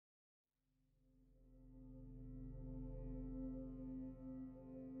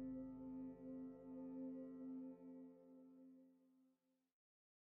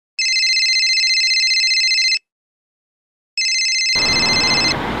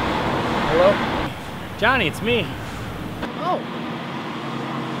Johnny, it's me. Oh.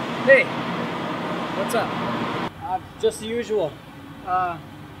 Hey. What's up? Just the usual.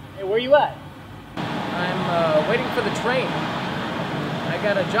 Hey, where you at? I'm waiting for the train. I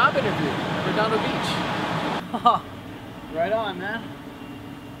got a job interview at Redondo Beach. Right on, man.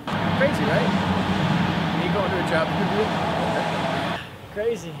 Crazy, right? Me going to a job interview?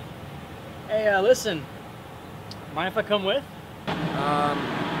 Crazy. Hey, listen. Mind if I come with?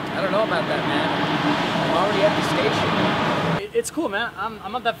 I don't know about that, man. I'm already at the station. It's cool, man.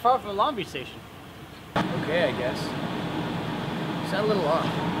 I'm not that far from the Long Beach station. Okay, I guess. You sound a little off.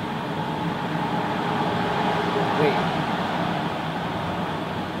 Wait.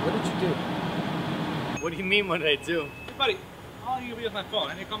 What did you do? What do you mean, what did I do? Hey, buddy, how long are you gonna be with my phone?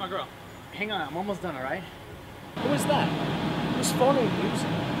 I need to call my girl. Hang on, I'm almost done, alright? Who is that? Whose phone are you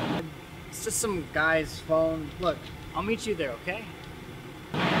using? It's just some guy's phone. Look, I'll meet you there, okay?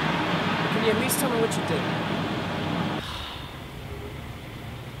 Can you at least tell me what you did?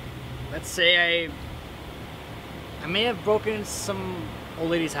 Let's say I may have broken into some old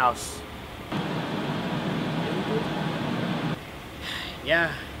lady's house.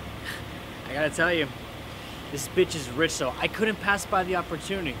 Yeah, I gotta tell you, this bitch is rich, so I couldn't pass by the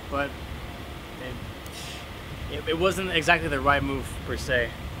opportunity, but it wasn't exactly the right move, per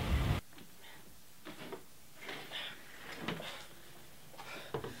se.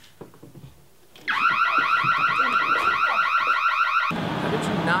 How did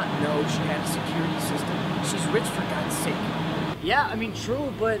you not know she had a security system? She's rich, for God's sake. Yeah, I mean,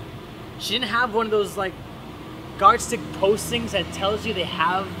 true, but she didn't have one of those, like, guard stick postings that tells you they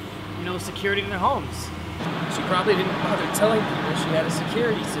have, you know, security in their homes. She probably didn't bother telling people she had a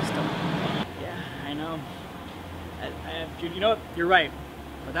security system. Yeah, I know. Dude, you know what? You're right.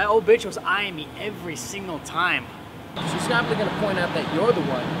 But that old bitch was eyeing me every single time. She's probably gonna point out that you're the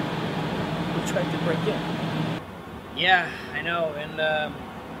one who tried to break in. Yeah, I know, and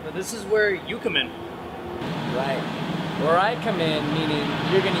but this is where you come in. Right. Where I come in, meaning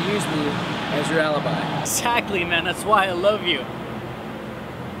you're gonna use me as your alibi. Exactly, man. That's why I love you.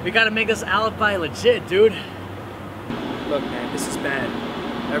 We gotta make this alibi legit, dude. Look, man, this is bad.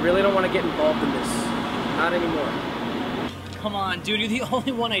 I really don't want to get involved in this. Not anymore. Come on, dude. You're the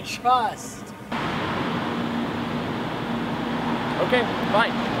only one I trust. Okay,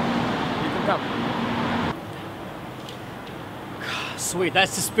 fine. You can come. Sweet,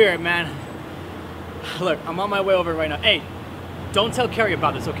 that's the spirit, man. Look, I'm on my way over right now. Hey, don't tell Carrie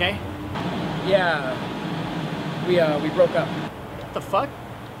about this, okay? Yeah, we broke up. What the fuck?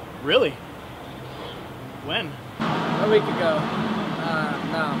 Really? When? A week ago.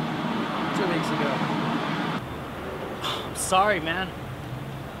 No, 2 weeks ago. I'm sorry, man.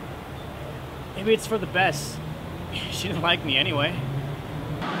 Maybe it's for the best. She didn't like me anyway.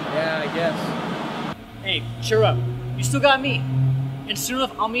 Yeah, I guess. Hey, cheer up. You still got me. And soon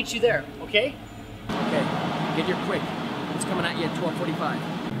enough, I'll meet you there, okay? Okay, get here quick. It's coming at you at 12:45.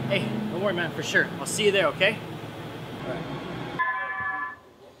 Hey, don't worry, man, for sure. I'll see you there, okay? All right.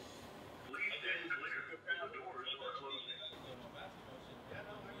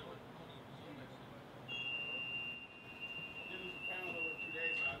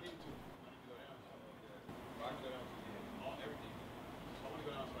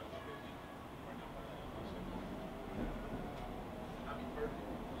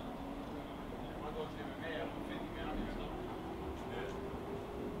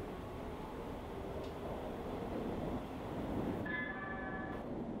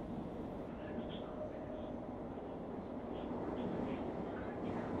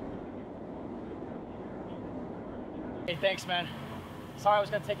 Hey, thanks, man. Sorry I was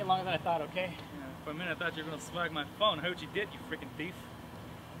gonna take it longer than I thought, okay? Yeah, for a minute I thought you were gonna swag my phone. I heard what you did, you freaking thief.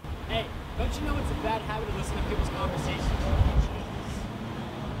 Hey, don't you know it's a bad habit to listen to people's conversations?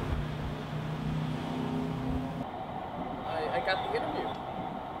 I got the interview.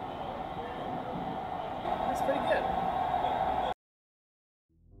 That's pretty good.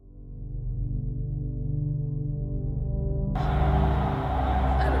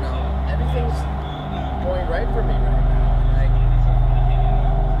 I don't know. Everything's going right for me right now.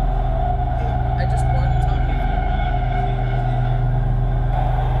 I just wanted to talk to you.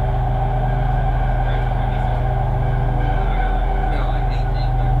 No,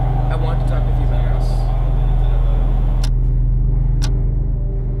 I want to talk with you about us.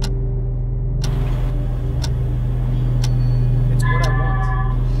 It's what I want.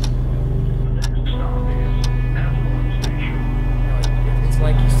 It's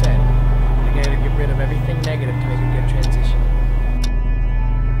like you said. I gotta get rid of everything negative to make a good transition.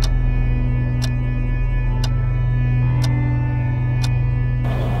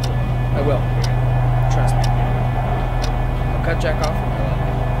 I will. Trust cut Jack off from my life.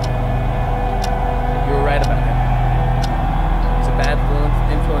 You were right about him. He's a bad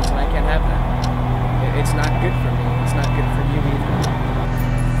influence, and I can't have that. It's not good for me. It's not good for you either.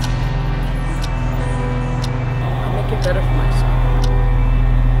 I'll make it better for myself.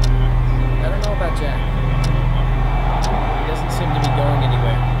 I don't know about Jack. He doesn't seem to be going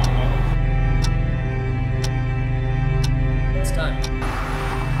anywhere. It's time.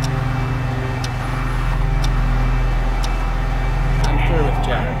 I'm through with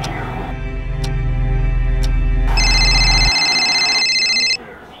Jack.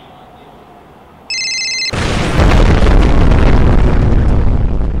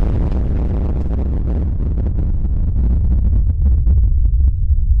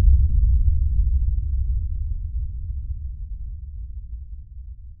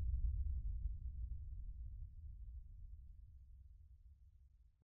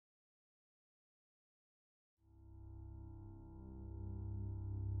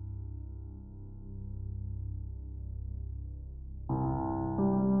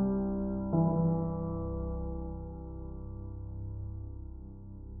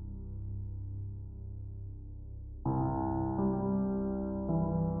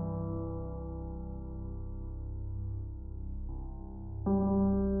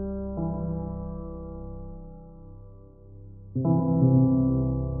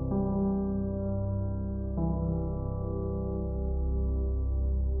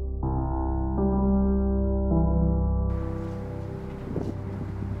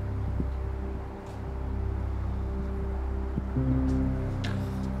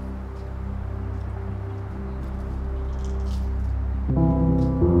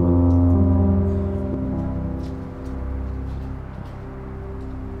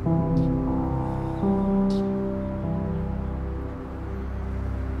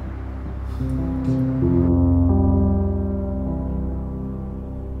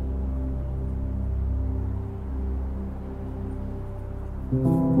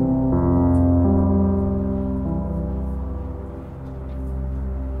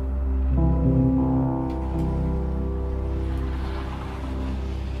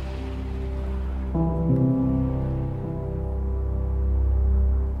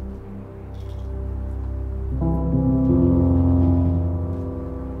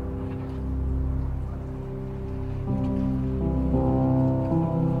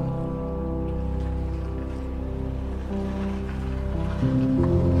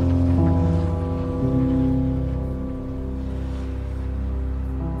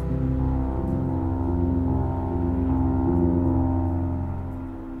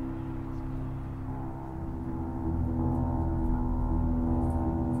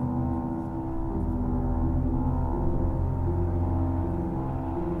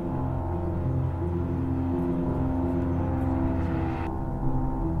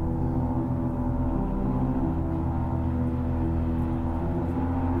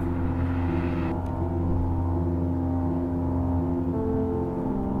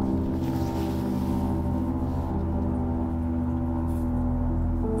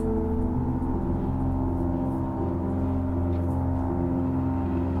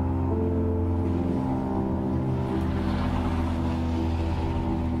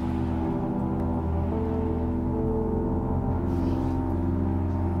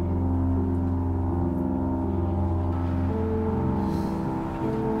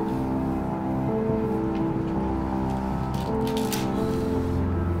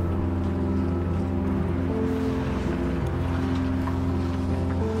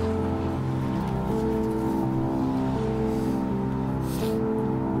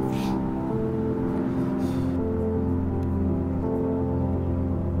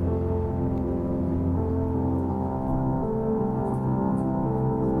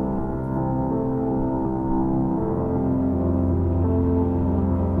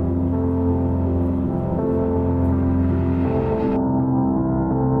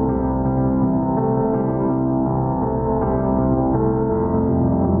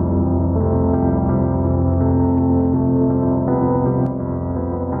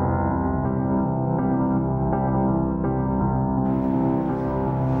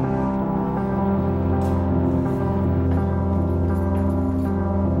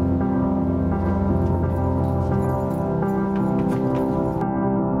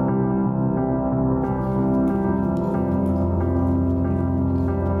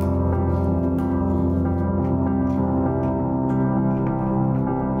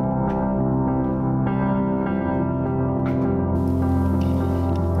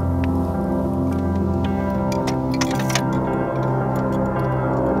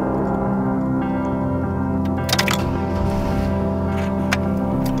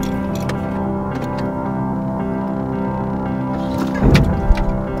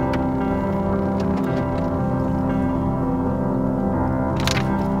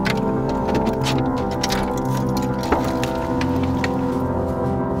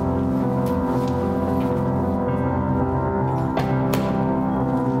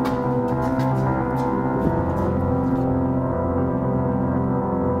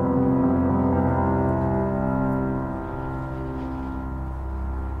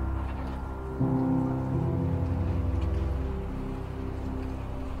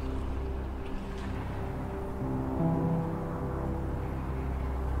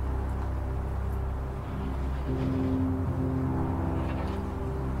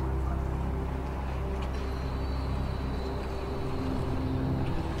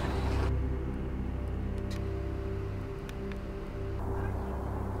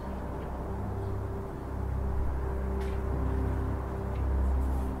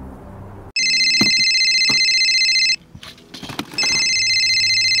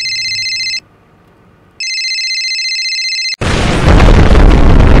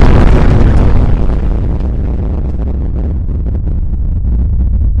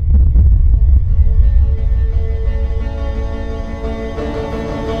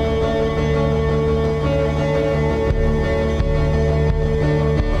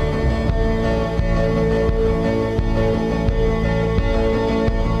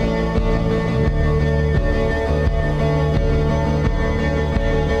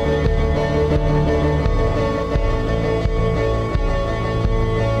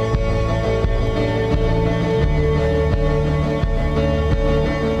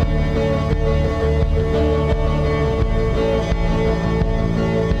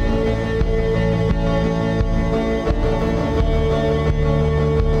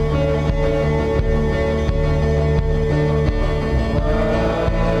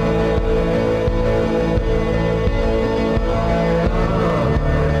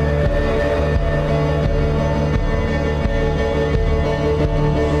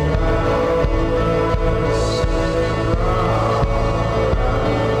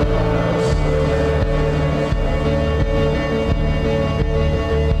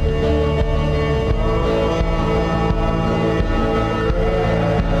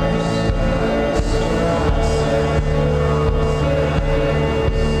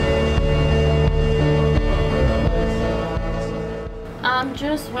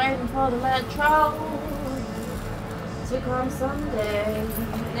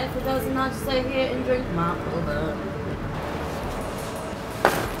 does not stay here and drink my Uber.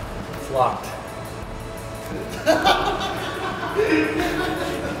 It's locked.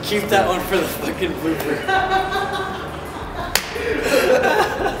 Keep that one for the fucking blooper.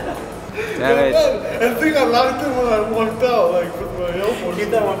 Damn it. I think I locked it when I walked out, like with my elbow. Keep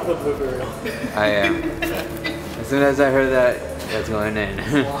that one for the blooper reel. I am. As soon as I heard that, that's going in.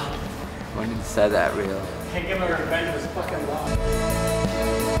 When you said that real. Can't get my revenge, it was fucking locked.